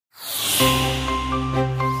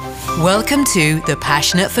Welcome to the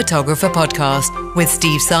Passionate Photographer Podcast with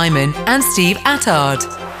Steve Simon and Steve Attard.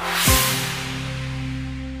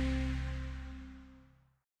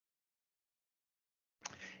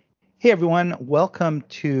 Hey everyone, welcome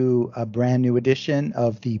to a brand new edition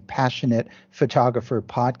of the Passionate Photographer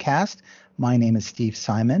Podcast. My name is Steve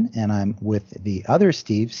Simon and I'm with the other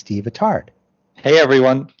Steve Attard. Hey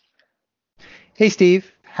everyone. Hey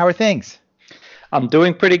Steve, how are things? I'm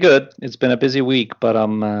doing pretty good. It's been a busy week, but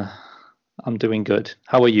I'm doing good.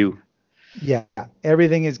 How are you? Yeah,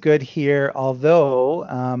 everything is good here.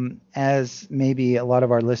 Although, as maybe a lot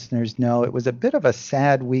of our listeners know, it was a bit of a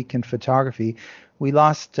sad week in photography. We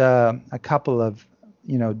lost a couple of,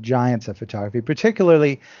 giants of photography,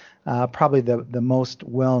 particularly probably the most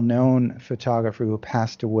well-known photographer who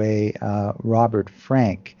passed away, Robert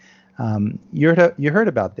Frank. You heard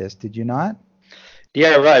about this, did you not?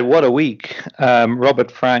 Yeah, right. What a week.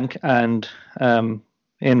 Robert Frank and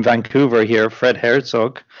in Vancouver here, Fred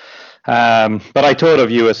Herzog. But I thought of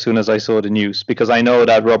you as soon as I saw the news because I know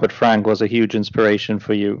that Robert Frank was a huge inspiration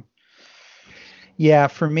for you. Yeah,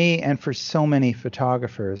 for me and for so many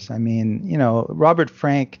photographers. I mean, Robert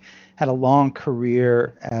Frank had a long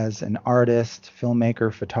career as an artist,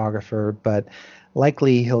 filmmaker, photographer, but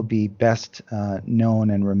likely he'll be best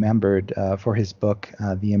known and remembered for his book,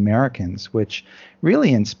 The Americans, which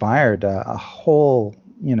really inspired a whole,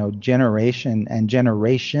 generation and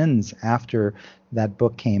generations after that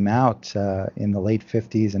book came out in the late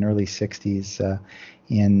 50s and early 60s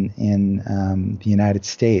in the United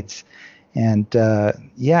States. And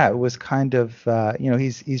it was kind of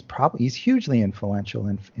he's hugely influential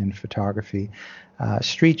in photography.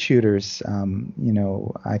 Street shooters,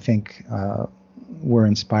 I think were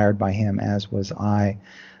inspired by him, as was I.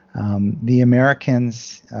 The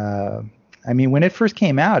Americans. When it first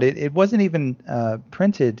came out, it wasn't even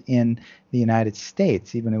printed in the United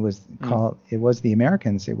States. Even it was The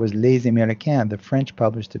Americans. It was Les Américains. The French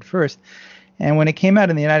published it first. And when it came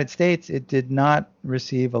out in the United States, it did not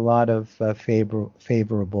receive a lot of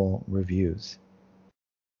favorable reviews.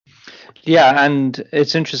 Yeah, and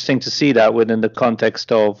it's interesting to see that within the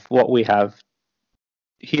context of what we have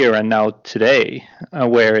here and now today,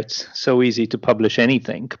 where it's so easy to publish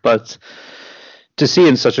anything. But to see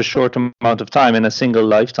in such a short amount of time, in a single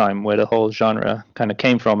lifetime, where the whole genre kind of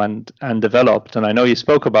came from and developed. And I know you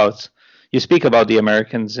speak about the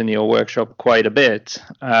Americans in your workshop quite a bit.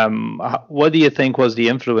 What do you think was the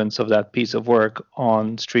influence of that piece of work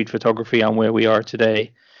on street photography and where we are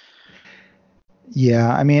today?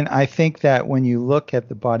 Yeah, I think that when you look at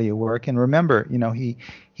the body of work, and remember,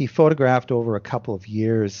 he photographed over a couple of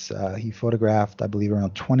years. He photographed, I believe,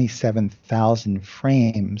 around 27,000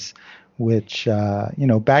 frames, which,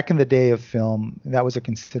 back in the day of film, that was a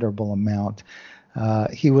considerable amount.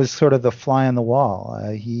 He was sort of the fly on the wall.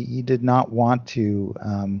 He did not want to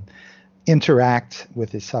interact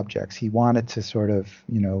with his subjects. He wanted to sort of,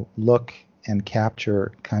 look and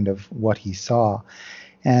capture kind of what he saw.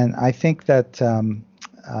 And I think that,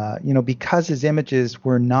 because his images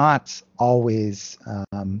were not always,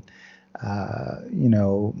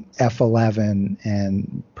 f11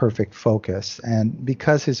 and perfect focus, and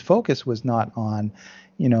because his focus was not on,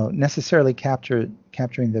 necessarily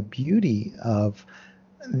capturing the beauty of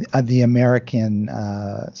the American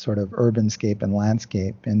sort of urbanscape and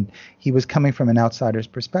landscape, and he was coming from an outsider's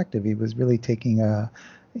perspective. He was really taking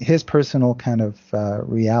his personal kind of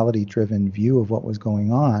reality-driven view of what was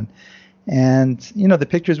going on. And, the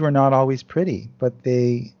pictures were not always pretty, but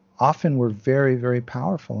they often were very, very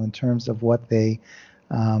powerful in terms of what they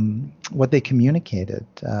communicated.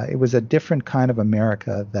 It was a different kind of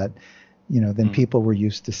America that, than people were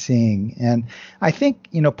used to seeing. And I think,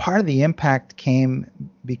 part of the impact came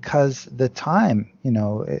because the time,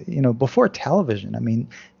 before television.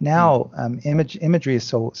 Now imagery is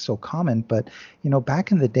so common, but,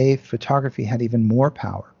 back in the day, photography had even more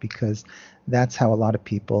power because that's how a lot of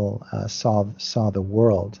people saw the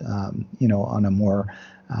world, on a more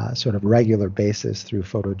sort of regular basis through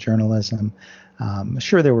photojournalism.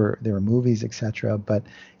 Sure, there were movies, etc., but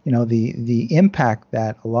the impact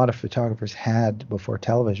that a lot of photographers had before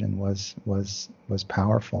television was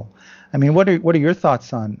powerful. What are your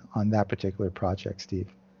thoughts on that particular project, Steve?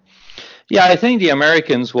 Yeah, I think the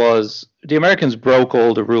Americans broke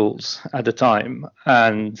all the rules at the time,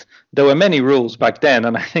 and there were many rules back then,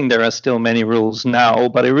 and I think there are still many rules now,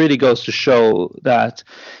 but it really goes to show that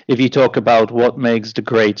if you talk about what makes the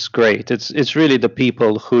greats great, it's really the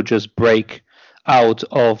people who just break out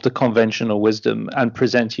of the conventional wisdom and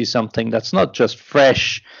present you something that's not just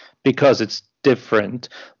fresh because it's different,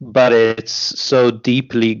 but it's so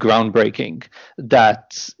deeply groundbreaking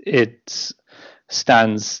that it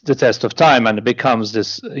stands the test of time and it becomes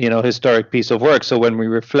this, historic piece of work. So when we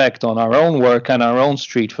reflect on our own work and our own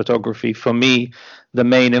street photography, for me, the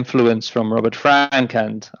main influence from Robert Frank,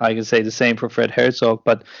 and I can say the same for Fred Herzog,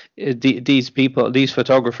 but these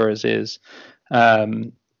photographers is,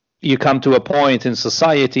 you come to a point in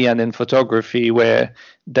society and in photography where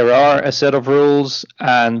there are a set of rules,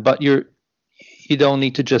 but you don't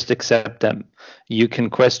need to just accept them. You can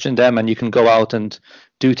question them and you can go out and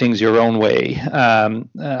do things your own way. And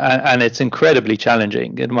it's incredibly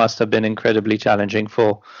challenging. It must have been incredibly challenging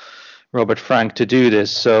for Robert Frank to do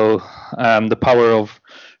this. So the power of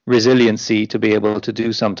resiliency to be able to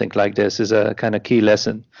do something like this is a kind of key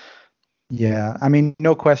lesson. Yeah, I mean,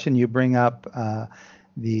 no question you bring up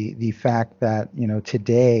the fact that,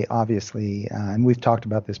 today, obviously, and we've talked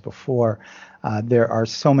about this before, there are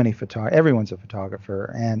so many everyone's a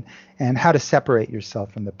photographer, and how to separate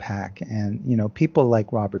yourself from the pack. And, people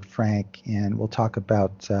like Robert Frank, and we'll talk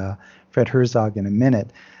about Fred Herzog in a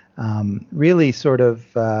minute, really sort of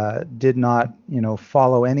did not,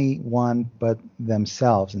 follow anyone but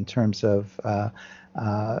themselves in terms of,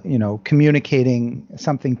 communicating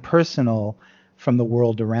something personal from the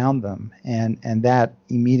world around them, and that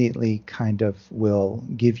immediately kind of will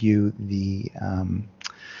give you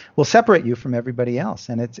will separate you from everybody else,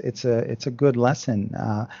 and it's a good lesson.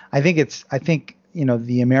 I think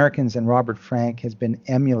the Americans and Robert Frank has been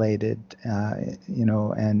emulated,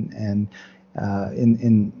 and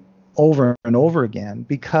in over and over again,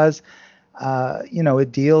 because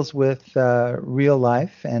it deals with real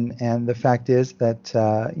life, and the fact is that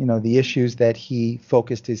the issues that he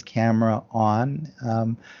focused his camera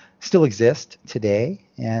on still exist today,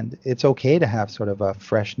 and it's okay to have sort of a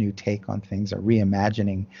fresh new take on things, a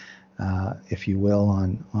reimagining, if you will,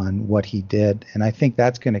 on what he did, and I think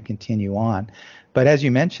that's going to continue on. But as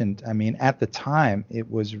you mentioned, I mean, at the time, it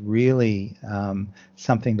was really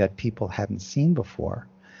something that people hadn't seen before.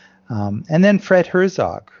 And then Fred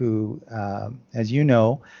Herzog, who, as you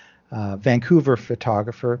know, Vancouver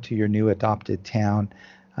photographer to your new adopted town.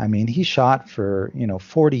 I mean, he shot for,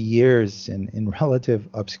 40 years in relative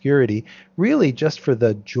obscurity, really just for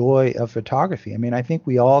the joy of photography. I mean, I think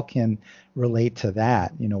we all can relate to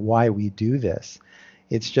that, why we do this.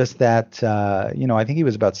 It's just that, I think he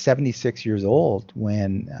was about 76 years old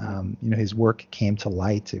when, his work came to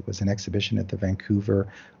light. It was an exhibition at the Vancouver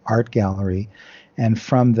Art Gallery. And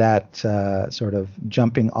from that sort of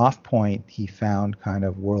jumping off point, he found kind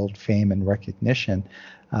of world fame and recognition,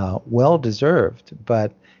 well deserved.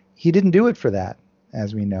 But he didn't do it for that,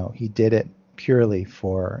 as we know. He did it purely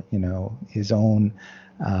for, his own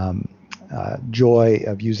joy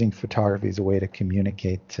of using photography as a way to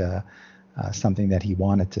communicate something that he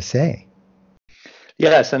wanted to say.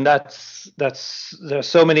 Yes, and there's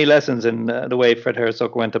so many lessons in the way Fred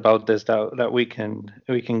Herzog went about this that we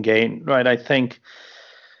can gain, right? I think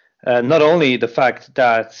not only the fact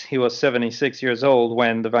that he was 76 years old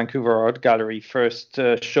when the Vancouver Art Gallery first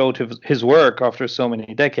showed his work after so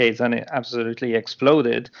many decades, and it absolutely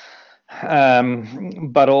exploded,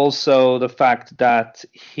 but also the fact that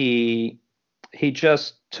he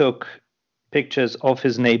just took pictures of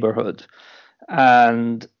his neighborhood,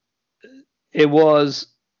 and it was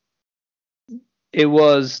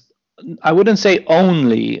I wouldn't say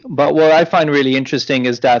only, but what I find really interesting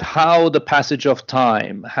is that how the passage of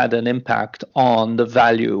time had an impact on the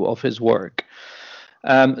value of his work.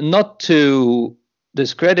 Not to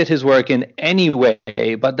discredit his work in any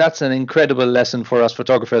way, but that's an incredible lesson for us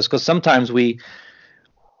photographers, because sometimes we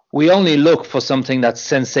only look for something that's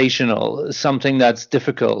sensational, something that's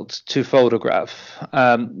difficult to photograph.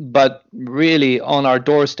 But really, on our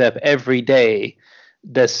doorstep every day,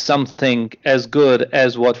 there's something as good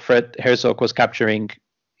as what Fred Herzog was capturing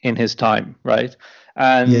in his time, right?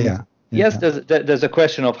 And yes, there's a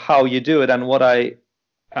question of how you do it. And what I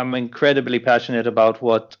am incredibly passionate about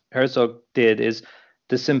what Herzog did is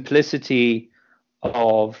the simplicity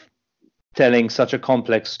of telling such a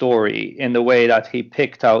complex story in the way that he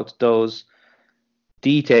picked out those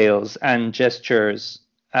details and gestures,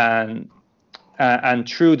 and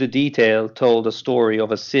through the detail told a story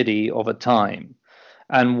of a city, of a time.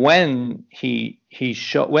 And when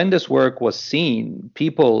when this work was seen,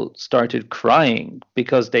 people started crying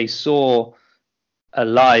because they saw a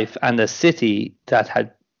life and a city that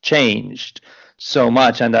had changed so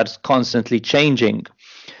much and that's constantly changing.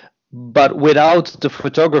 But without the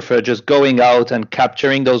photographer just going out and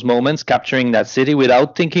capturing those moments, capturing that city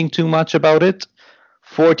without thinking too much about it,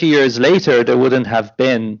 40 years later, there wouldn't have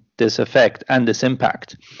been this effect and this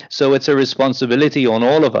impact. So it's a responsibility on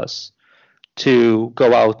all of us to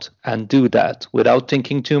go out and do that without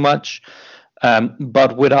thinking too much,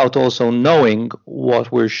 but without also knowing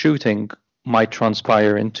what we're shooting might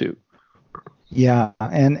transpire into. Yeah,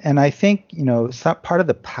 and I think, some part of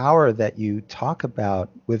the power that you talk about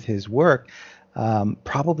with his work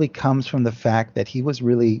probably comes from the fact that he was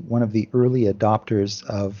really one of the early adopters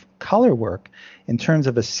of color work in terms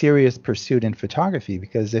of a serious pursuit in photography.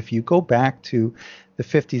 Because if you go back to the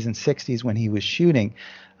 50s and 60s when he was shooting,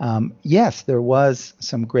 yes, there was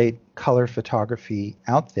some great color photography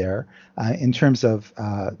out there in terms of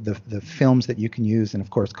the films that you can use, and of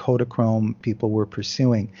course Kodachrome people were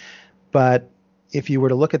pursuing. But if you were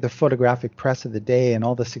to look at the photographic press of the day and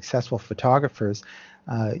all the successful photographers,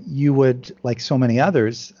 you would, like so many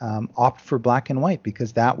others, opt for black and white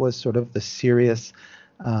because that was sort of the serious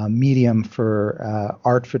medium for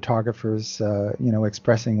art photographers,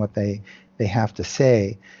 expressing what they have to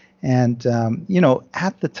say. And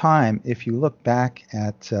at the time, if you look back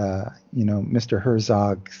at Mr.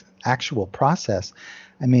 Herzog's actual process,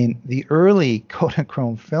 I mean, the early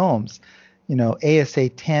Kodachrome films, ASA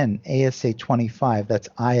 10, ASA 25, that's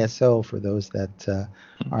ISO for those that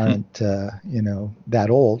aren't, that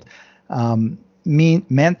old,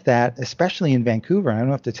 meant that, especially in Vancouver, and I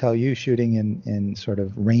don't have to tell you, shooting in sort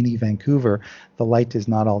of rainy Vancouver, the light is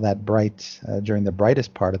not all that bright during the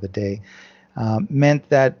brightest part of the day, meant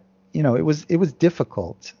that, it was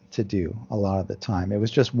difficult to do a lot of the time. It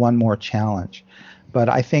was just one more challenge. But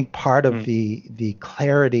I think part of the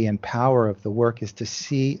clarity and power of the work is to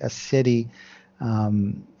see a city,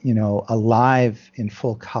 alive in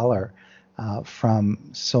full color from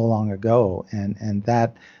so long ago, and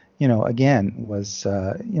that, again, was,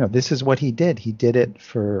 this is what he did. He did it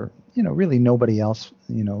for, really nobody else,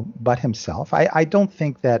 but himself. I don't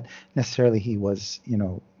think that necessarily he was,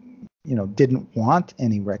 didn't want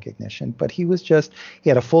any recognition, but he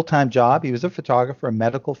had a full-time job. He was a photographer, a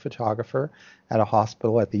medical photographer at a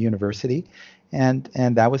hospital at the university, and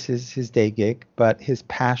that was his day gig. But his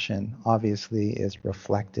passion obviously is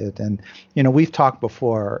reflected. And, we've talked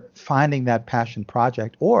before, finding that passion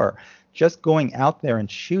project or just going out there and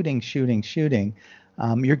shooting,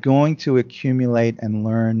 you're going to accumulate and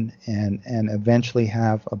learn and eventually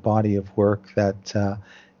have a body of work that,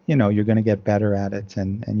 you're going to get better at it,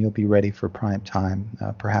 and you'll be ready for prime time,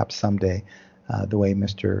 perhaps someday, the way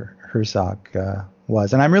Mr. Herzog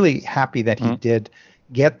was. And I'm really happy that he did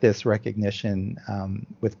get this recognition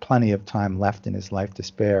with plenty of time left in his life to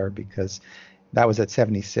spare, because that was at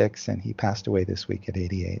 76 and he passed away this week at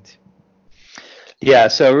 88. Yeah,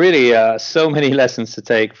 so really, so many lessons to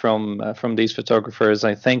take from these photographers.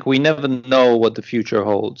 I think we never know what the future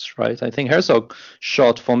holds, right? I think Herzog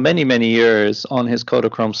shot for many, many years on his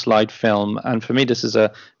Kodachrome slide film, and for me, this is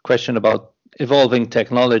a question about evolving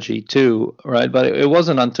technology too, right? But it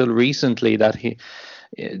wasn't until recently that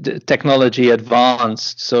the technology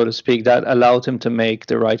advanced, so to speak, that allowed him to make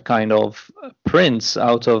the right kind of prints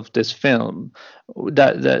out of this film.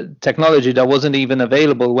 That the technology that wasn't even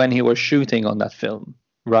available when he was shooting on that film,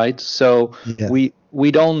 right? So Yeah.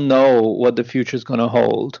 we don't know what the future is going to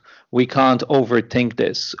hold. We can't overthink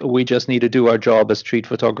this. We just need to do our job as street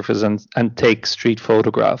photographers and take street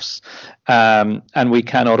photographs. And we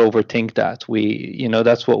cannot overthink that.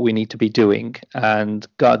 That's what we need to be doing. And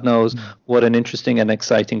God knows what an interesting and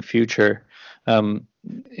exciting future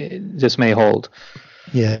this may hold.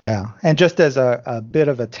 Yeah, and just as a bit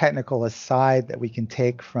of a technical aside that we can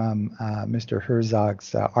take from Mr.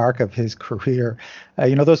 Herzog's arc of his career,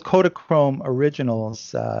 those Kodachrome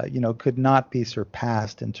originals, could not be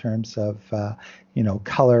surpassed in terms of,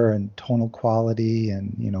 color and tonal quality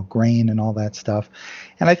and, grain and all that stuff.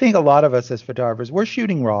 And I think a lot of us as photographers, we're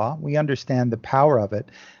shooting raw. We understand the power of it,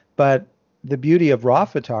 but the beauty of raw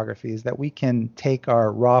photography is that we can take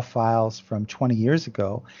our raw files from 20 years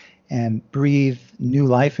ago and breathe new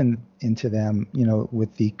life into them,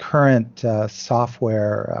 with the current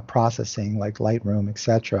software processing like Lightroom,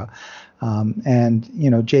 etc. And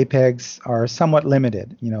JPEGs are somewhat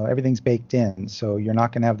limited. Everything's baked in, so you're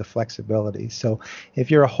not going to have the flexibility. So if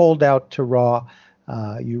you're a holdout to RAW,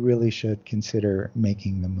 you really should consider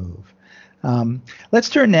making the move. Let's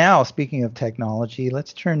turn now, speaking of technology,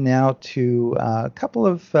 to a couple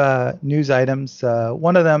of news items.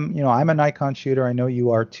 One of them, I'm a Nikon shooter. I know you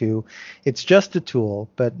are too. It's just a tool,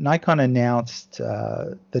 but Nikon announced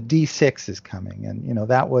the D6 is coming. And,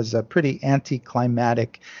 that was a pretty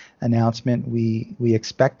anticlimactic announcement. We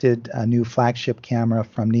expected a new flagship camera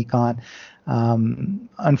from Nikon.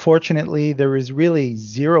 Unfortunately, there is really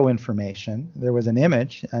zero information. There was an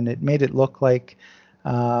image, and it made it look like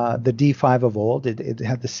the D5 of old. It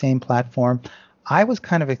had the same platform. I was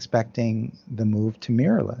kind of expecting the move to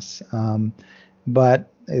mirrorless,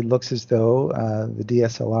 but it looks as though the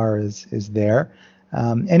DSLR is there.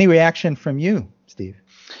 Any reaction from you, Steve?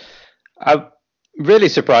 I'm really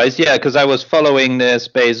surprised, yeah, because I was following this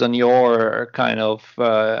based on your kind of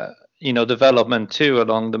development too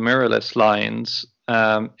along the mirrorless lines.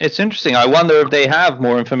 It's interesting. I wonder if they have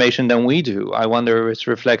more information than we do. I wonder if it's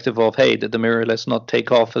reflective of, hey, did the mirrorless not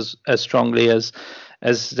take off as strongly as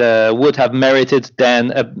would have merited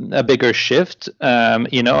then a bigger shift? And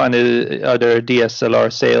are their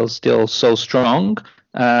DSLR sales still so strong?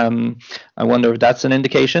 I wonder if that's an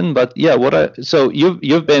indication. But yeah, so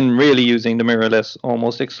you've been really using the mirrorless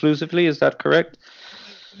almost exclusively. Is that correct?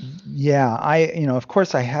 Yeah, of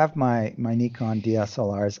course I have my Nikon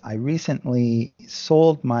DSLRs. I recently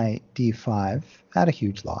sold my D5 at a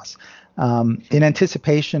huge loss, in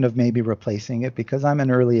anticipation of maybe replacing it, because I'm an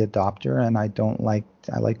early adopter and I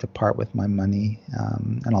like to part with my money,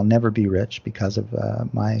 and I'll never be rich because of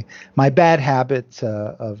my bad habits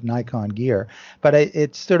of Nikon gear. But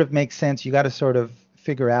it sort of makes sense. You got to sort of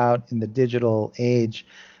figure out in the digital age,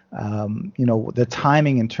 the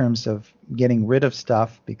timing in terms of getting rid of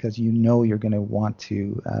stuff, because you're going to want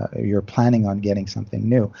to, you're planning on getting something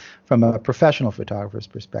new. From a professional photographer's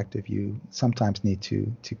perspective, you sometimes need to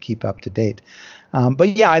keep up to date.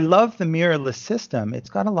 But yeah, I love the mirrorless system. It's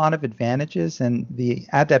got a lot of advantages, and the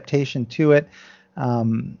adaptation to it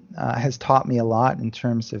has taught me a lot in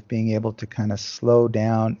terms of being able to kind of slow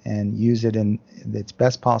down and use it in its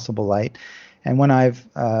best possible light. And what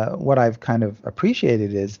I've kind of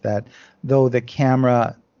appreciated is that though the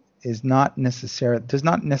camera does not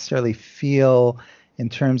necessarily feel in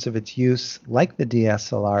terms of its use like the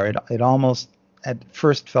DSLR, it almost at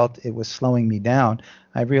first felt it was slowing me down.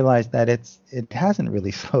 I realized that it hasn't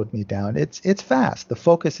really slowed me down. It's fast. The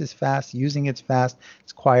focus is fast. Using it's fast.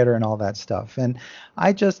 It's quieter and all that stuff. And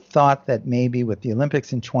I just thought that maybe with the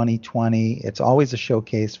Olympics in 2020, it's always a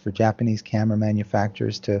showcase for Japanese camera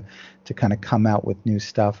manufacturers to kind of come out with new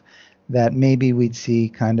stuff, that maybe we'd see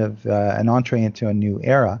kind of an entree into a new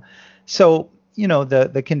era. So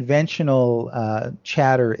the conventional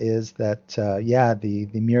chatter is that the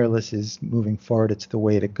mirrorless is moving forward. It's the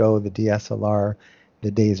way to go. The DSLR,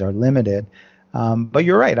 the days are limited. But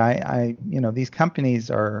you're right. I these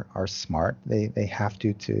companies are smart. They have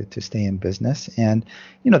to stay in business, and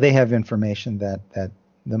they have information that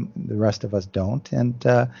the rest of us don't.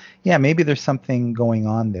 And maybe there's something going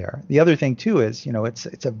on there. The other thing too is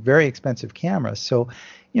it's a very expensive camera, so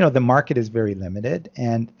the market is very limited,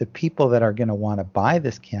 and the people that are going to want to buy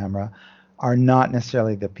this camera are not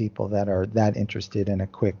necessarily the people that are that interested in a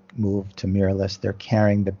quick move to mirrorless. They're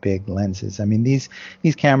carrying the big lenses. I mean, these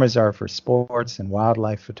cameras are for sports and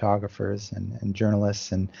wildlife photographers and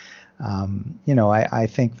journalists. And I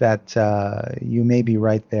think that you may be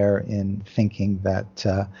right there in thinking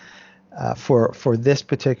that for this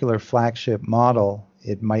particular flagship model,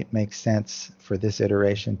 it might make sense for this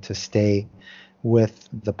iteration to stay with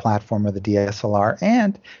the platform of the DSLR,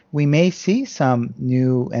 and we may see some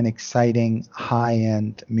new and exciting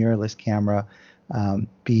high-end mirrorless camera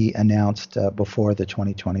be announced before the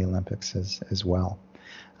 2020 Olympics as well.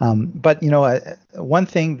 But one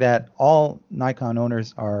thing that all Nikon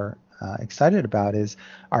owners are excited about is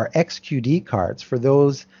our XQD cards. For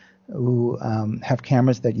those who have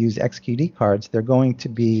cameras that use XQD cards, they're going to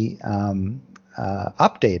be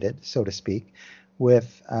updated, so to speak,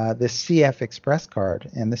 with the CF Express card.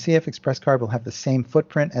 And the CF Express card will have the same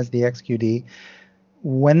footprint as the XQD.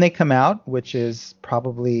 When they come out, which is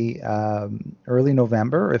probably early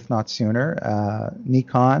November, if not sooner,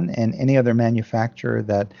 Nikon and any other manufacturer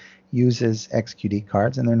that uses XQD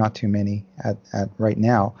cards, and there are not too many at right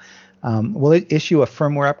now, will issue a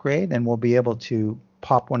firmware upgrade, and we'll be able to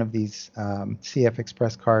pop one of these CF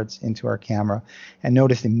Express cards into our camera and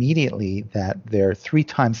notice immediately that they're 3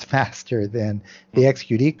 times faster than the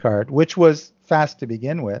XQD card, which was fast to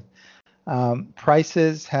begin with.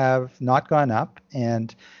 Prices have not gone up,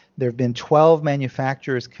 and there have been 12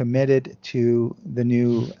 manufacturers committed to the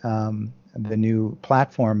new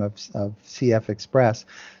platform of CF Express.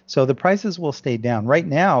 So the prices will stay down. Right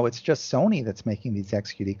now, it's just Sony that's making these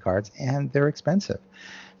XQD cards, and they're expensive.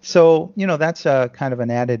 So, that's a kind of an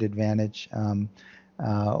added advantage.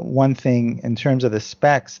 One thing in terms of the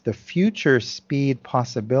specs, the future speed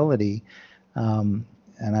possibility, and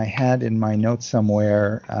I had in my notes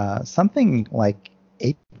somewhere something like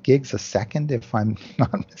 8 gigs a second, if I'm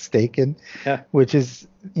not mistaken, which is,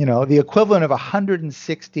 the equivalent of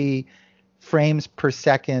 160 frames per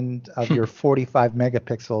second of your 45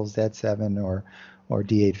 megapixel Z7 or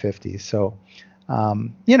D850. So,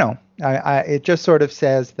 It just sort of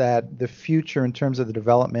says that the future in terms of the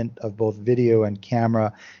development of both video and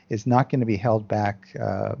camera is not going to be held back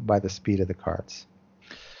by the speed of the cards.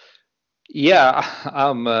 Yeah,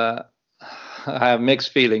 I have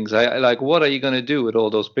mixed feelings. I like, what are you going to do with all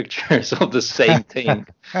those pictures of the same thing?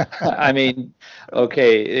 I mean,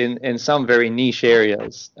 okay, in some very niche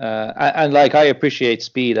areas, and like I appreciate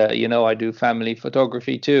speed. I do family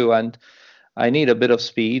photography too, and I need a bit of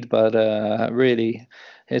speed, but really,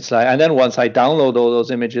 it's like, and then once I download all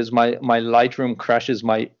those images, my Lightroom crashes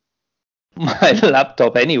my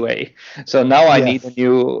laptop anyway. So now I need a Yes.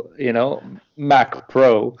 new, Mac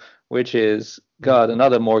Pro, which is God,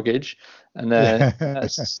 another mortgage. And then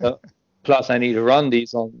plus I need to run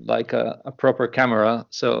these on like a proper camera.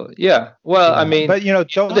 So yeah, well, I Yeah, mean, but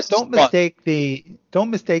this is don't fun. mistake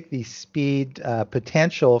the speed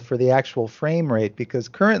potential for the actual frame rate, because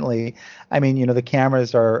currently, I mean, the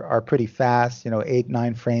cameras are pretty fast,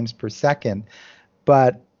 8-9 frames per second,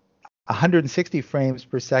 but 160 frames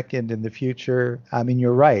per second in the future. I mean,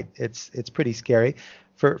 you're right. It's pretty scary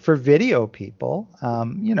for video people.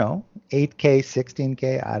 8K,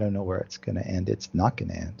 16K. I don't know where it's going to end. It's not going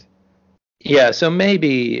to end. Yeah, so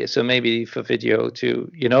maybe for video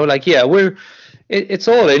too, like, yeah, it's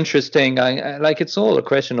all interesting. Like, it's all a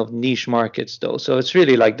question of niche markets though. So it's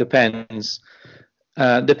really like depends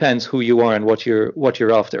who you are and what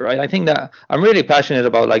you're after, right? I think that I'm really passionate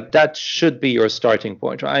about, like, that should be your starting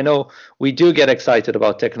point, right? I know we do get excited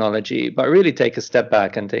about technology, but really take a step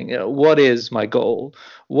back and think, what is my goal?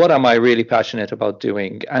 What am I really passionate about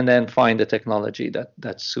doing? And then find the technology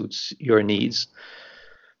that suits your needs.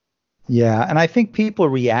 Yeah, and I think people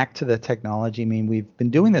react to the technology. I mean, we've been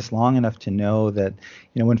doing this long enough to know that,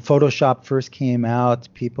 when Photoshop first came out,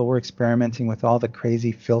 people were experimenting with all the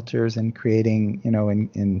crazy filters and creating,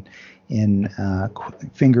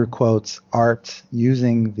 finger quotes, art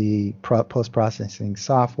using the post-processing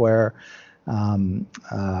software. Um,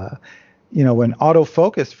 uh, when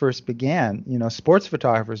autofocus first began, sports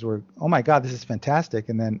photographers were, oh my God, this is fantastic.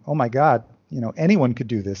 And then, oh my God, anyone could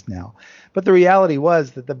do this now. But the reality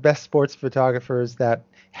was that the best sports photographers that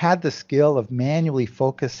had the skill of manually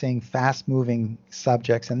focusing fast moving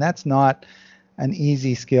subjects, and that's not an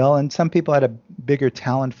easy skill, and some people had a bigger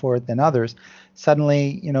talent for it than others,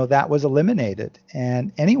 suddenly, that was eliminated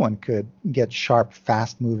and anyone could get sharp,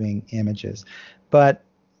 fast moving images. But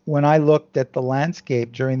when I looked at the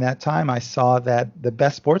landscape during that time, I saw that the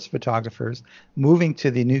best sports photographers moving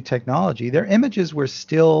to the new technology, their images were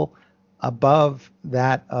still above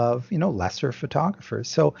that of, lesser photographers.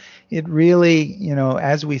 So it really,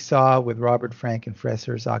 as we saw with Robert Frank and Fred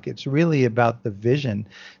Herzog, it's really about the vision.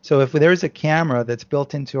 So if there's a camera that's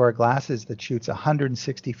built into our glasses that shoots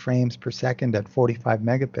 160 frames per second at 45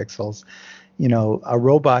 megapixels, a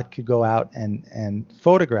robot could go out and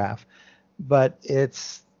photograph. But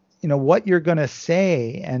it's, what you're going to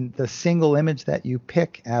say and the single image that you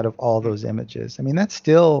pick out of all those images. I mean, that's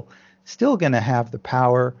still going to have the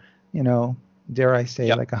power, dare I say,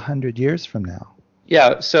 Yeah. like 100 years from now.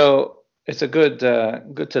 Yeah, so it's a good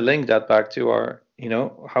to link that back to our,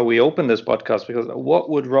 how we opened this podcast, because what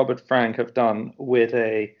would Robert Frank have done with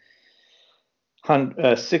a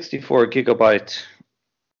 64 gigabyte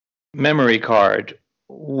memory card?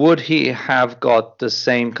 Would he have got the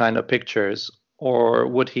same kind of pictures, or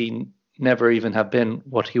would he never even have been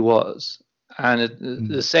what he was? And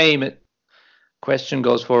the same question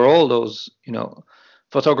goes for all those,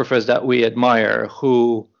 photographers that we admire,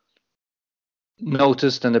 who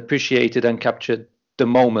noticed and appreciated and captured the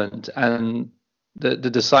moment and the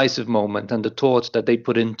decisive moment and the thoughts that they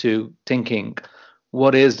put into thinking,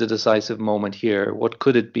 what is the decisive moment here? What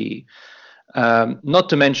could it be? Not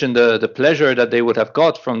to mention the pleasure that they would have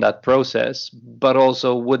got from that process, but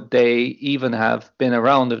also, would they even have been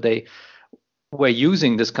around if they were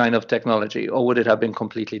using this kind of technology, or would it have been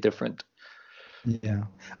completely different? Yeah,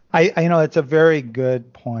 it's a very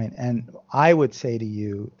good point, and I would say to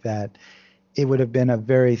you that it would have been a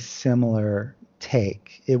very similar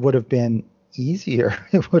take. It would have been easier.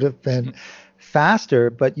 It would have been faster,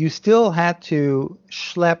 but you still had to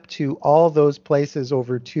schlep to all those places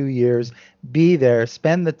over 2 years, be there,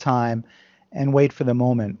 spend the time, and wait for the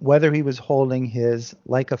moment. Whether he was holding his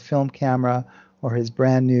Leica film camera or his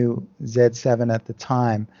brand new Z7 at the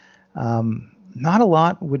time, not a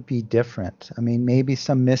lot would be different. I mean, maybe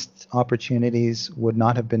some missed opportunities would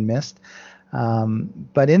not have been missed.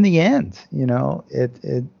 But in the end,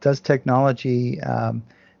 it does technology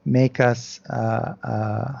make us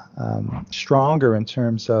stronger in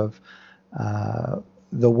terms of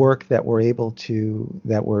the work that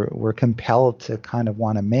we're compelled to kind of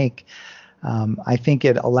want to make. I think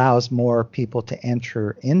it allows more people to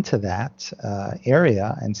enter into that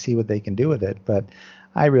area and see what they can do with it. But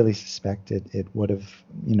I really suspect it would have,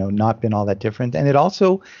 not been all that different. And it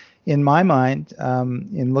also, in my mind,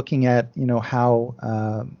 in looking at,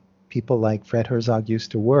 how people like Fred Herzog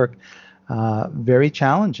used to work, very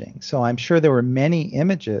challenging. So I'm sure there were many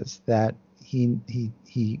images that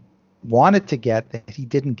he wanted to get that he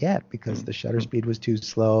didn't get because the shutter speed was too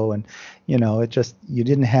slow, and you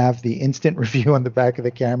didn't have the instant review on the back of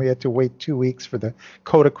the camera. You had to wait 2 weeks for the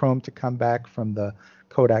Kodachrome to come back from the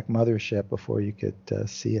Kodak mothership before you could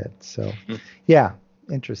see it. So yeah,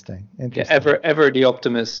 interesting. Yeah, ever the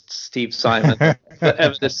optimist Steve Simon,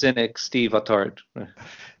 ever the cynic Steve Attard.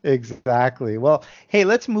 Exactly. Well, hey,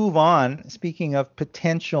 let's move on. Speaking of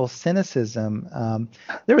potential cynicism,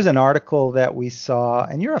 there was an article that we saw,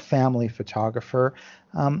 and you're a family photographer.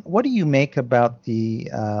 What do you make about the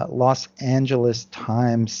Los Angeles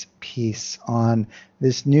Times piece on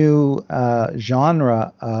this new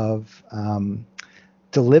genre of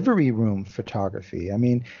delivery room photography? I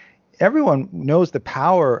mean, everyone knows the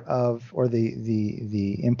power of, or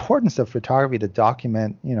the importance of photography to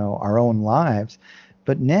document, our own lives.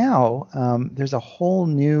 But now there's a whole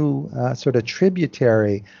new sort of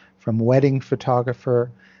tributary from wedding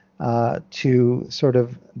photographer to sort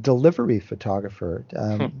of delivery photographer.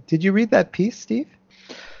 Did you read that piece, Steve?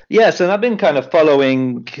 Yes, and I've been kind of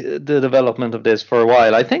following the development of this for a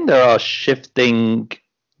while. I think there are shifting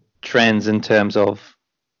trends in terms of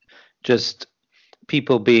just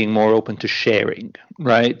people being more open to sharing,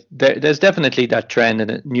 right? There's definitely that trend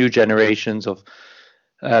in new generations of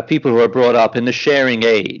people who are brought up in the sharing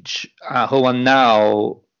age, who are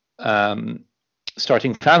now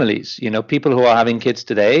starting families. People who are having kids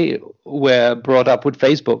today were brought up with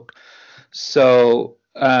Facebook. So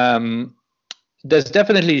there's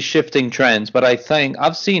definitely shifting trends, but I think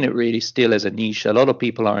I've seen it really still as a niche. A lot of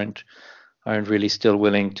people aren't really still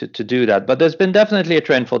willing to do that. But there's been definitely a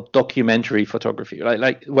trend for documentary photography, right?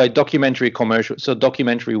 Like documentary commercial, so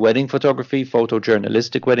documentary wedding photography,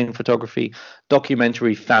 photojournalistic wedding photography,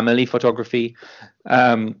 documentary family photography,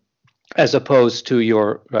 as opposed to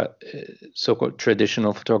your so-called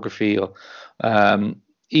traditional photography, or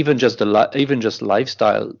even just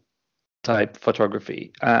lifestyle type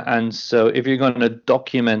photography. And so if you're going to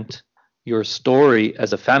document your story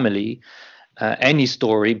as a family, any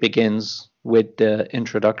story begins with the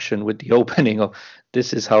introduction, with the opening of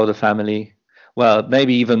this is how the family, well,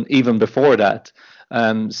 maybe even before that.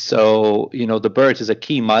 So the birth is a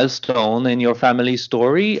key milestone in your family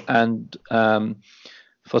story, and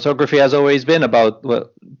photography has always been about,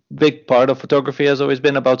 big part of photography has always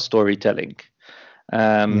been about storytelling.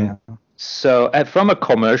 So from a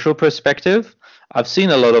commercial perspective, I've seen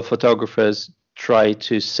a lot of photographers try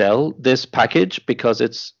to sell this package because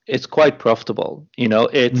it's quite profitable.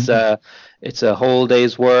 It's a whole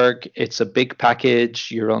day's work. It's a big package.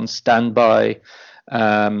 You're on standby,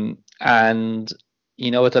 and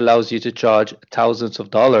it allows you to charge thousands of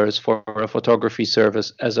dollars for a photography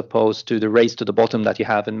service, as opposed to the race to the bottom that you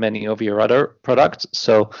have in many of your other products.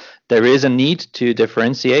 So there is a need to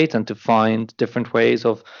differentiate and to find different ways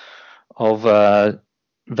of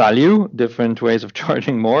value, different ways of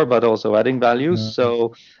charging more, but also adding value. Yeah.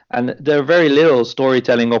 So, and there are very little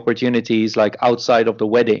storytelling opportunities like outside of the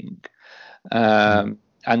wedding.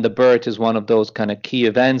 And the birth is one of those kind of key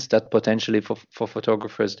events that potentially for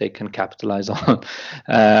photographers they can capitalize on.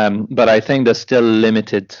 But I think there's still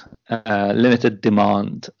limited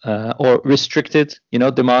demand or restricted,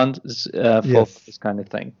 demand for this kind of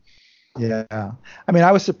thing. Yeah. I mean,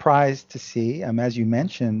 I was surprised to see, as you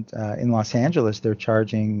mentioned, in Los Angeles, they're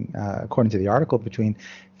charging, according to the article, between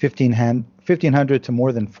 $1,500 to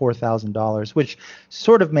more than $4,000, which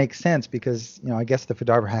sort of makes sense because, I guess the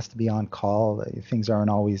photographer has to be on call. Things aren't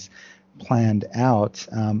always planned out.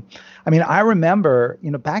 I mean, I remember,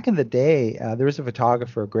 back in the day, there was a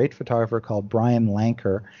great photographer called Brian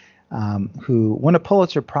Lanker, who won a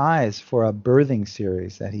Pulitzer Prize for a birthing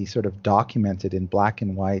series that he sort of documented in black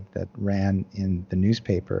and white that ran in the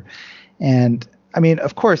newspaper. And I mean,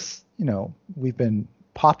 of course, we've been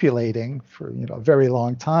populating for, a very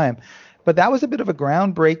long time, but that was a bit of a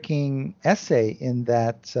groundbreaking essay in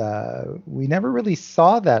that we never really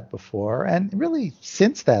saw that before, and really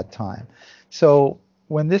since that time. So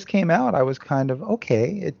when this came out, I was kind of,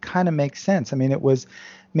 okay, it kind of makes sense. I mean, it was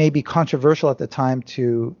maybe controversial at the time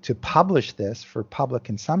to publish this for public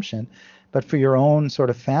consumption, but for your own sort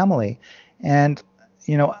of family. And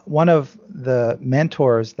one of the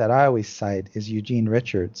mentors that I always cite is Eugene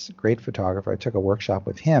Richards, great photographer. I took a workshop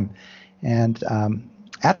with him, and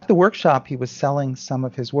at the workshop, he was selling some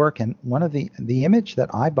of his work, and one of the image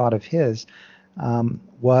that I bought of his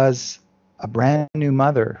was a brand new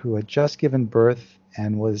mother who had just given birth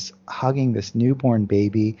and was hugging this newborn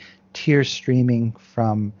baby, tears streaming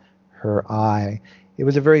from her eye. It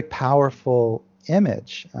was a very powerful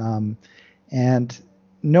image, and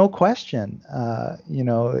no question,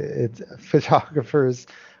 photographers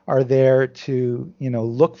are there to,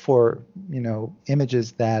 look for,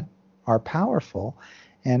 images that are powerful.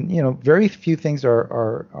 And very few things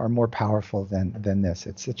are more powerful than this.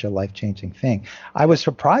 It's such a life-changing thing. I was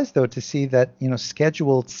surprised though to see that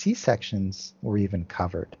scheduled C-sections were even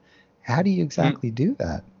covered. How do you exactly do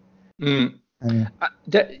that? I mean,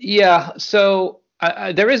 yeah. So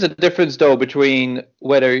there is a difference though between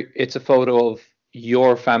whether it's a photo of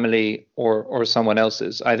your family or someone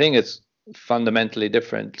else's. I think it's fundamentally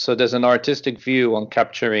different. So there's an artistic view on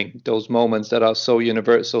capturing those moments that are so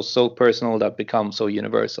universal, so personal, that become so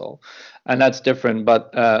universal, and that's different.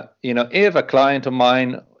 But if a client of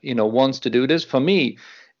mine wants to do this, for me,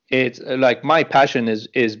 it's like my passion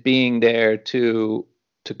is being there to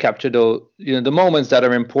capture the moments that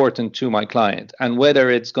are important to my client, and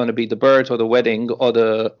whether it's going to be the birth or the wedding or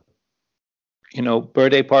the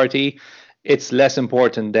birthday party, it's less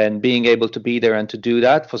important than being able to be there and to do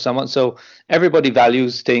that for someone. So everybody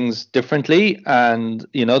values things differently, and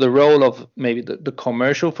the role of maybe the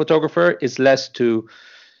commercial photographer is less to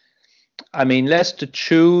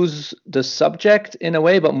choose the subject in a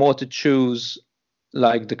way, but more to choose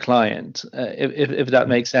like the client, if that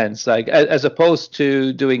makes sense. Like as opposed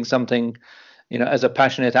to doing something, as a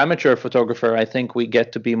passionate amateur photographer, I think we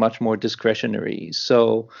get to be much more discretionary.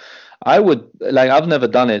 So I've never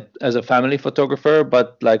done it as a family photographer,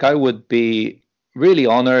 but like I would be really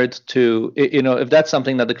honored to, if that's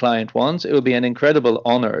something that the client wants, it would be an incredible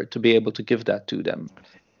honor to be able to give that to them.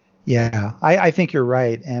 Yeah, I think you're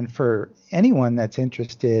right. And for anyone that's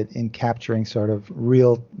interested in capturing sort of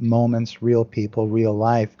real moments, real people, real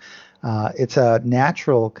life, it's a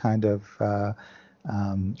natural kind of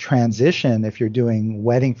transition if you're doing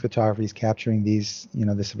wedding photography, capturing these,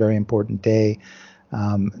 this very important day,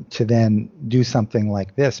 to then do something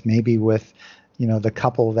like this, maybe with, the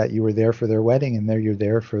couple that you were there for their wedding and you're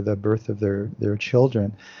there for the birth of their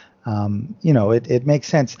children. It makes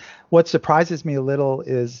sense. What surprises me a little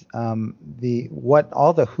is all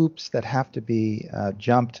the hoops that have to be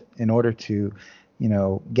jumped in order to,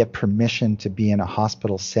 get permission to be in a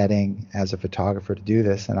hospital setting as a photographer to do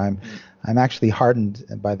this. And I'm actually heartened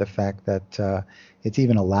by the fact that it's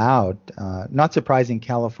even allowed. Not surprising,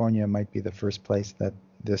 California might be the first place that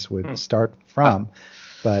this would start from,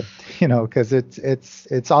 but because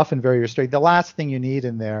it's often very restricted. The last thing you need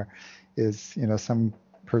in there is some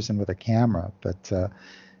person with a camera, but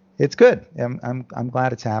it's good. I'm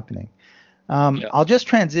glad it's happening. I'll just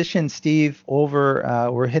transition, Steve, over.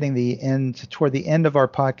 We're hitting toward the end of our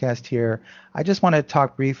podcast here. I just want to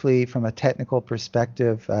talk briefly from a technical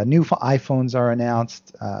perspective. New iPhones are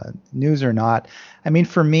announced, news or not. I mean,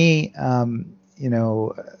 for me, when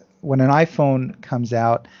an iPhone comes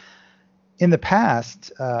out, in the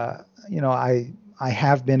past, I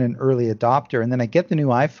have been an early adopter, and then I get the new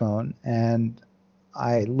iPhone and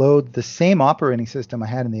I load the same operating system I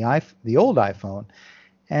had in the old iPhone.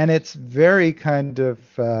 And it's very kind of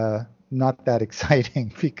not that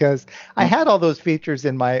exciting because I had all those features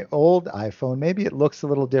in my old iPhone. Maybe it looks a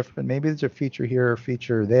little different. Maybe there's a feature here or a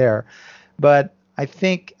feature there. But I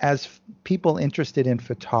think as people interested in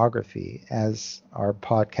photography, as our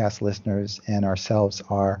podcast listeners and ourselves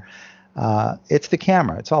are, it's the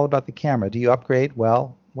camera. It's all about the camera. Do you upgrade?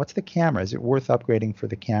 Well, what's the camera? Is it worth upgrading for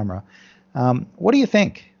the camera? What do you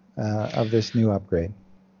think of this new upgrade?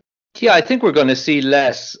 Yeah, I think we're going to see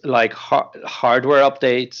less like hardware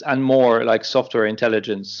updates and more like software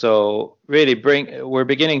intelligence. So really we're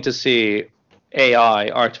beginning to see AI,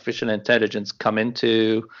 artificial intelligence, come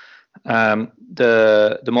into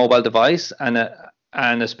the mobile device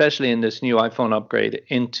and especially in this new iPhone upgrade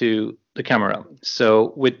into the camera.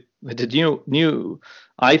 So with the new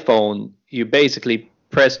iPhone, you basically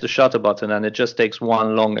press the shutter button and it just takes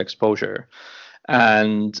one long exposure.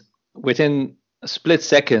 And within a split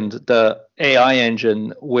second, the AI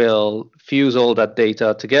engine will fuse all that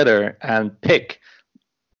data together and pick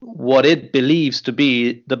what it believes to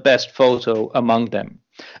be the best photo among them.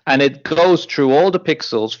 And it goes through all the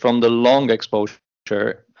pixels from the long exposure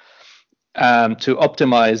to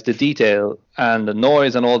optimize the detail and the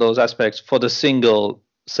noise and all those aspects for the single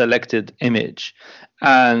selected image.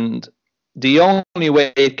 And the only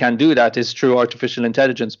way it can do that is through artificial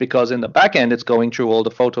intelligence, because in the back end, it's going through all the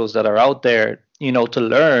photos that are out there, to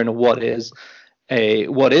learn what is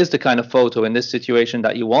what is the kind of photo in this situation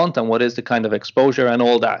that you want, and what is the kind of exposure and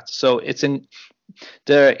all that. So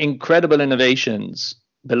there are incredible innovations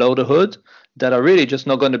below the hood that are really just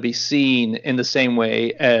not going to be seen in the same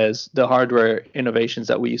way as the hardware innovations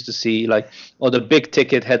that we used to see, like, or the big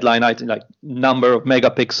ticket headline item, like number of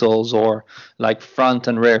megapixels, or like front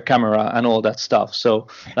and rear camera and all that stuff. So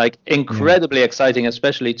like incredibly exciting,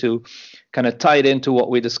 especially to kind of tie it into what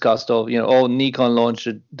we discussed of, Nikon launched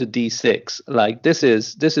the D6. Like this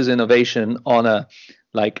is innovation on a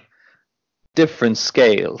like different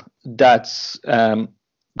scale that's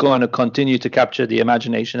going to continue to capture the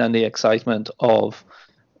imagination and the excitement of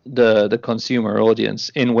the consumer audience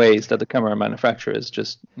in ways that the camera manufacturers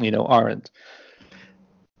just aren't.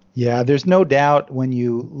 Yeah, there's no doubt when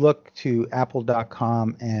you look to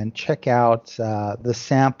apple.com and check out the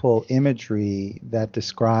sample imagery that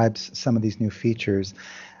describes some of these new features,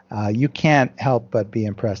 you can't help but be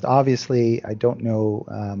impressed. Obviously, I don't know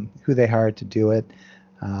who they hired to do it,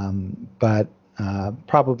 but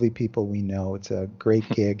probably people we know. It's a great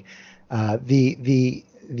gig. The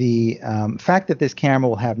fact that this camera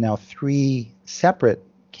will have now 3 separate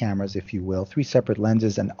cameras, if you will, 3 separate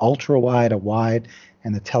lenses, an ultra wide, a wide,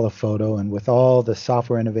 and a telephoto, and with all the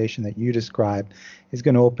software innovation that you described, is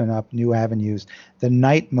going to open up new avenues. The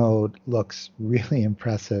night mode looks really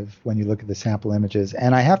impressive when you look at the sample images.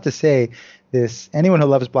 And I have to say, anyone who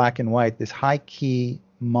loves black and white, this high key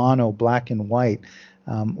mono black and white,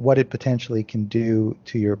 what it potentially can do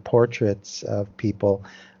to your portraits of people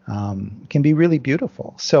can be really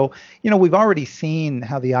beautiful. So, we've already seen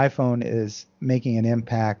how the iPhone is making an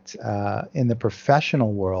impact in the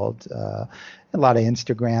professional world. A lot of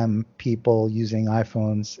Instagram people using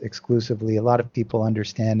iPhones exclusively, a lot of people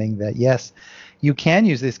understanding that, yes, you can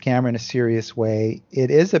use this camera in a serious way.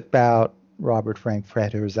 It is about Robert, Frank,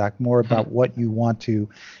 Fred Herzog, more about what you want to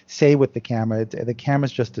say with the camera. The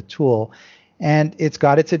camera's just a tool. And it's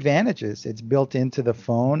got its advantages. It's built into the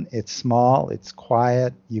phone. It's small. It's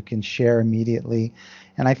quiet. You can share immediately.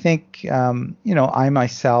 And I think, I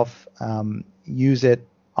myself use it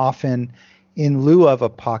often in lieu of a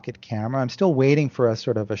pocket camera. I'm still waiting for a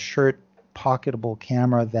sort of a shirt pocketable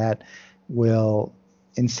camera that will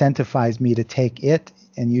incentivize me to take it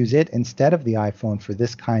and use it instead of the iPhone for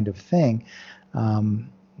this kind of thing.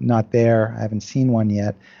 Not there. I haven't seen one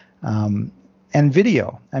yet. And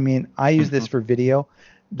video. I mean, I use this for video.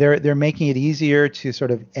 They're making it easier to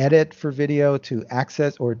sort of edit for video, to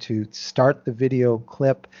access or to start the video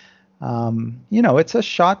clip. It's a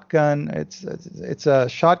shotgun. It's a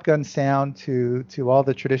shotgun sound to all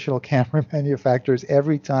the traditional camera manufacturers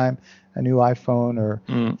every time a new iPhone or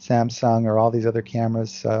Samsung or all these other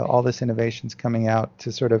cameras, all this innovation's coming out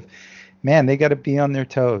to sort of, man, they got to be on their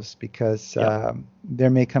toes, because there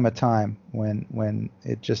may come a time when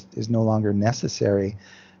it just is no longer necessary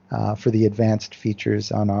for the advanced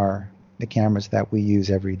features on the cameras that we use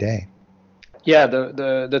every day. Yeah,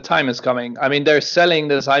 the time is coming. I mean, they're selling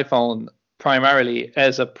this iPhone primarily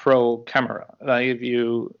as a pro camera. Like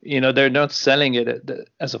if they're not selling it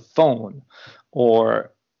as a phone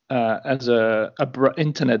or as a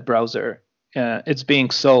internet browser. It's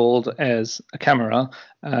being sold as a camera,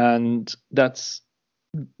 and that's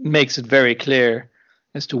makes it very clear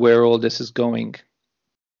as to where all this is going.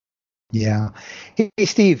 Yeah. Hey,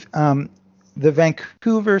 Steve, the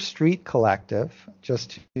Vancouver Street Collective,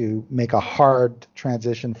 just to make a hard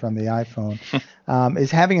transition from the iPhone,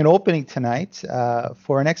 is having an opening tonight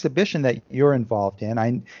for an exhibition that you're involved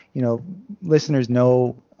in. Listeners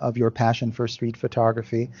know of your passion for street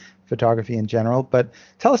photography in general, but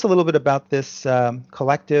tell us a little bit about this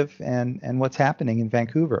collective and what's happening in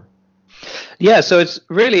Vancouver. Yeah, so it's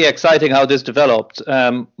really exciting how this developed.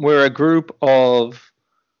 We're a group of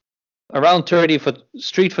around 30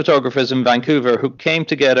 street photographers in Vancouver who came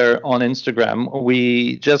together on Instagram.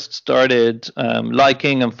 We just started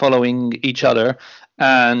liking and following each other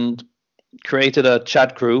and created a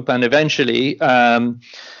chat group, and eventually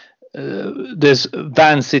this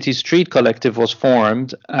Van City Street Collective was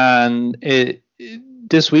formed, and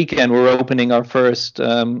this weekend we're opening our first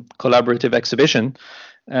collaborative exhibition,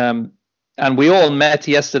 and we all met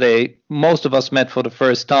yesterday. Most of us met for the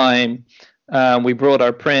first time. We brought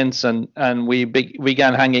our prints and we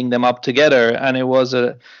began hanging them up together, and it was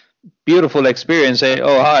a beautiful experience. Say,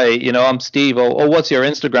 oh hi, I'm Steve. Oh, what's your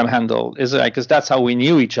Instagram handle? Is it because that's how we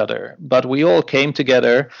knew each other? But we all came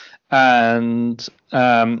together, and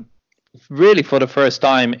really for the first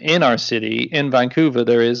time in our city, in Vancouver,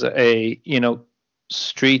 there is a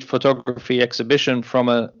street photography exhibition from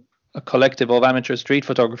a collective of amateur street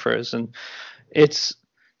photographers, and it's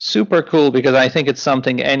super cool because I think it's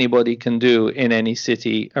something anybody can do in any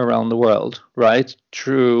city around the world, right?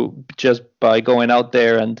 True, just by going out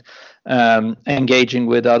there and engaging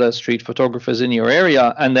with other street photographers in your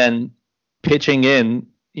area, and then pitching in,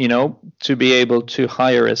 to be able to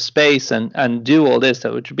hire a space and do all this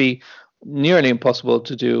that would be nearly impossible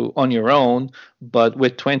to do on your own, but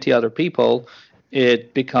with 20 other people,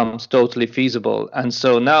 it becomes totally feasible. And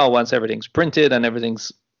so now, once everything's printed and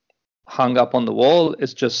everything's hung up on the wall,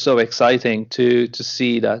 it's just so exciting to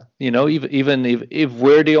see that, even if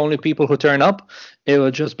we're the only people who turn up, it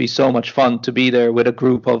will just be so much fun to be there with a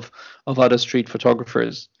group of other street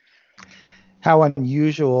photographers. How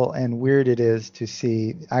unusual and weird it is to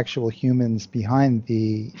see actual humans behind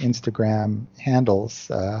the Instagram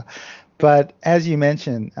handles. But as you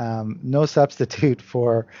mentioned, no substitute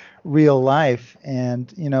for real life,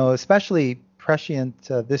 and especially prescient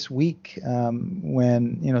this week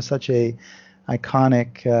when such a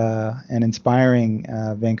iconic and inspiring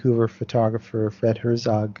Vancouver photographer Fred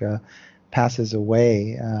Herzog passes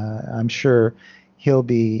away. I'm sure he'll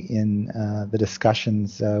be in the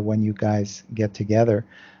discussions when you guys get together.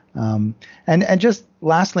 And just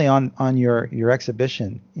lastly on your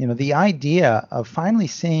exhibition, the idea of finally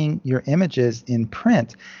seeing your images in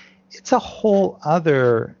print, it's a whole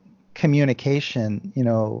other communication,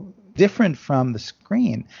 different from the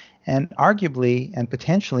screen, and arguably and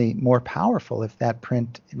potentially more powerful if that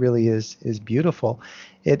print really is beautiful.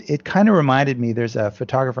 It kind of reminded me, there's a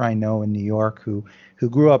photographer I know in New York who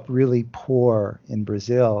grew up really poor in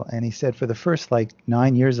Brazil, and he said for the first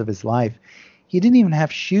 9 years of his life, he didn't even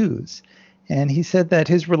have shoes. And he said that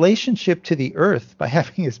his relationship to the earth, by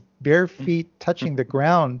having his bare feet touching the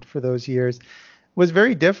ground for those years, was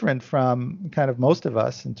very different from kind of most of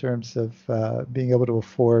us in terms of being able to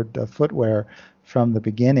afford footwear from the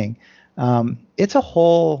beginning. It's a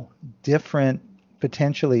whole different,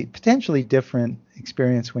 potentially different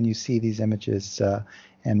experience when you see these images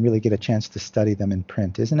and really get a chance to study them in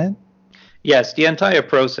print, isn't it? Yes, the entire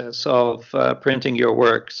process of printing your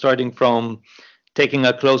work, starting from taking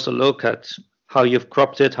a closer look at how you've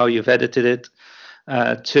cropped it, how you've edited it,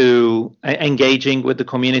 to engaging with the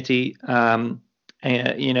community,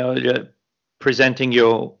 presenting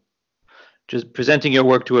your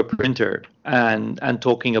work to a printer and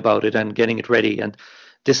talking about it and getting it ready and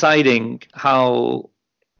deciding how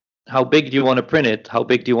big do you want to print it, how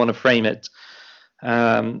big do you want to frame it,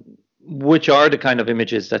 which are the kind of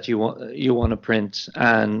images that you want to print,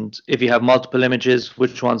 and if you have multiple images,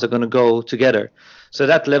 which ones are going to go together. So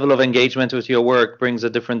that level of engagement with your work brings a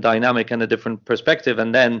different dynamic and a different perspective,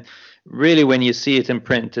 and then really when you see it in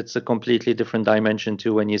print, it's a completely different dimension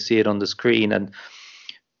to when you see it on the screen. And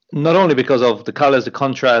not only because of the colors, the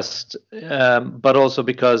contrast, but also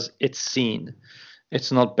because it's seen.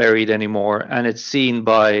 It's not buried anymore, and it's seen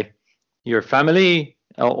by your family,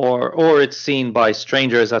 or it's seen by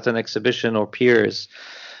strangers at an exhibition or peers.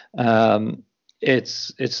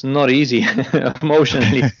 It's not easy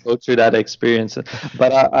emotionally to go through that experience.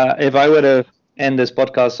 But if I were to end this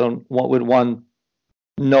podcast on what would one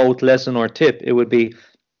note, lesson, or tip, it would be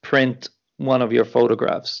print one of your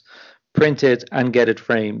photographs. Print it and get it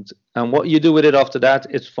framed. And what you do with it after that,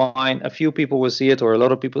 it's fine. A few people will see it, or a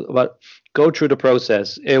lot of people, but go through the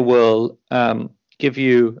process. It will give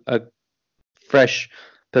you a fresh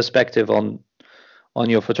perspective on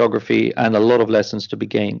your photography and a lot of lessons to be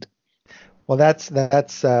gained. Well, that's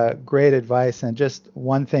great advice. And just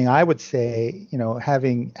one thing I would say,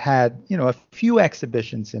 having had, a few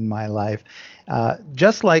exhibitions in my life,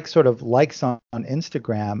 just like sort of likes on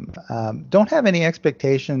Instagram, don't have any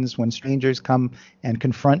expectations when strangers come and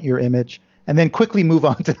confront your image and then quickly move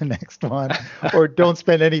on to the next one, or don't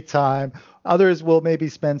spend any time. Others will maybe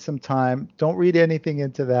spend some time. Don't read anything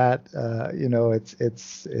into that.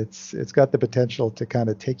 It's got the potential to kind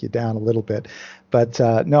of take you down a little bit. But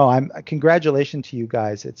no, congratulations to you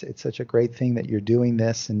guys. It's such a great thing that you're doing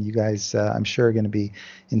this, and you guys, I'm sure, are going to be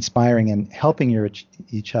inspiring and helping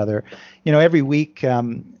each other. Every week,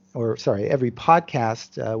 every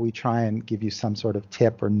podcast, we try and give you some sort of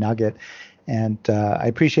tip or nugget. And I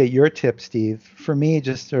appreciate your tip, Steve. For me,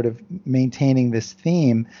 just sort of maintaining this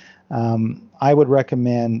theme, I would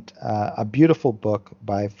recommend a beautiful book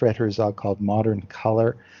by Fred Herzog called Modern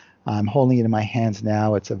Color. I'm holding it in my hands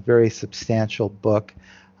now. It's a very substantial book.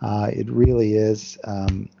 It really is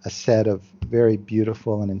a set of very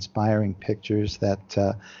beautiful and inspiring pictures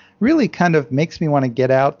that really kind of makes me want to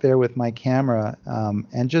get out there with my camera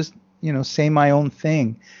and just, say my own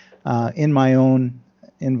thing in my own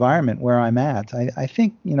environment where I'm at. I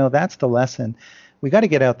think, that's the lesson. We got to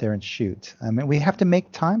get out there and shoot. I mean, we have to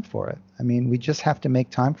make time for it. We just have to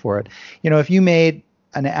make time for it. If you made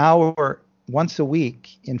an hour once a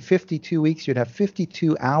week. In 52 weeks, you'd have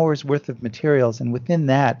 52 hours worth of materials. And within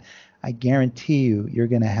that, I guarantee you're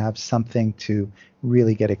going to have something to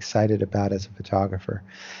really get excited about as a photographer.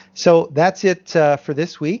 So that's it for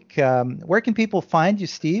this week. Where can people find you,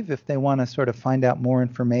 Steve, if they want to sort of find out more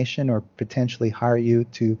information or potentially hire you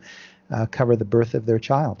to cover the birth of their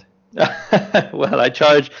child? Well, I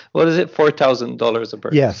charge, what is it, $4,000 a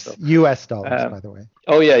birth? Yes, so. US dollars, by the way.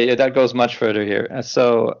 Oh, yeah, that goes much further here.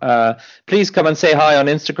 So please come and say hi on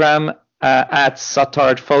Instagram at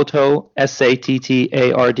Sattard Photo,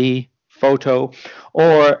 Sattard Photo,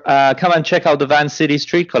 or come and check out the Van City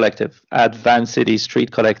Street Collective at Van City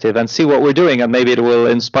Street Collective and see what we're doing, and maybe it will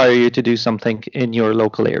inspire you to do something in your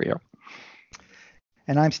local area.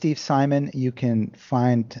 And I'm Steve Simon. You can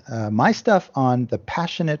find my stuff on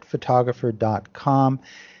thepassionatephotographer.com.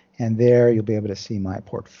 And there you'll be able to see my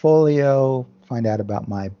portfolio, find out about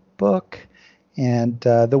my book, and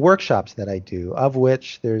the workshops that I do, of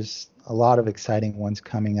which there's a lot of exciting ones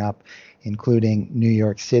coming up, including New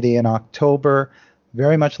York City in October.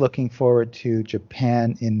 Very much looking forward to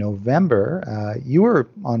Japan in November. You were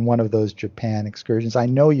on one of those Japan excursions. I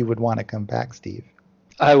know you would want to come back, Steve.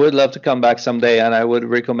 I would love to come back someday, and I would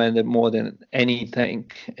recommend it more than anything.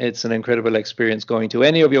 It's an incredible experience going to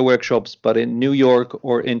any of your workshops, but in New York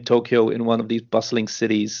or in Tokyo, in one of these bustling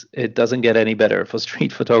cities, it doesn't get any better for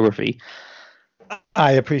street photography.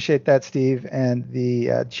 I appreciate that, Steve. And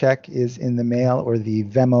the check is in the mail, or the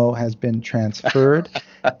Venmo has been transferred.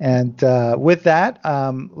 And with that,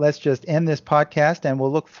 let's just end this podcast, and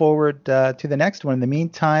we'll look forward to the next one. In the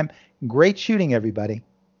meantime, great shooting, everybody.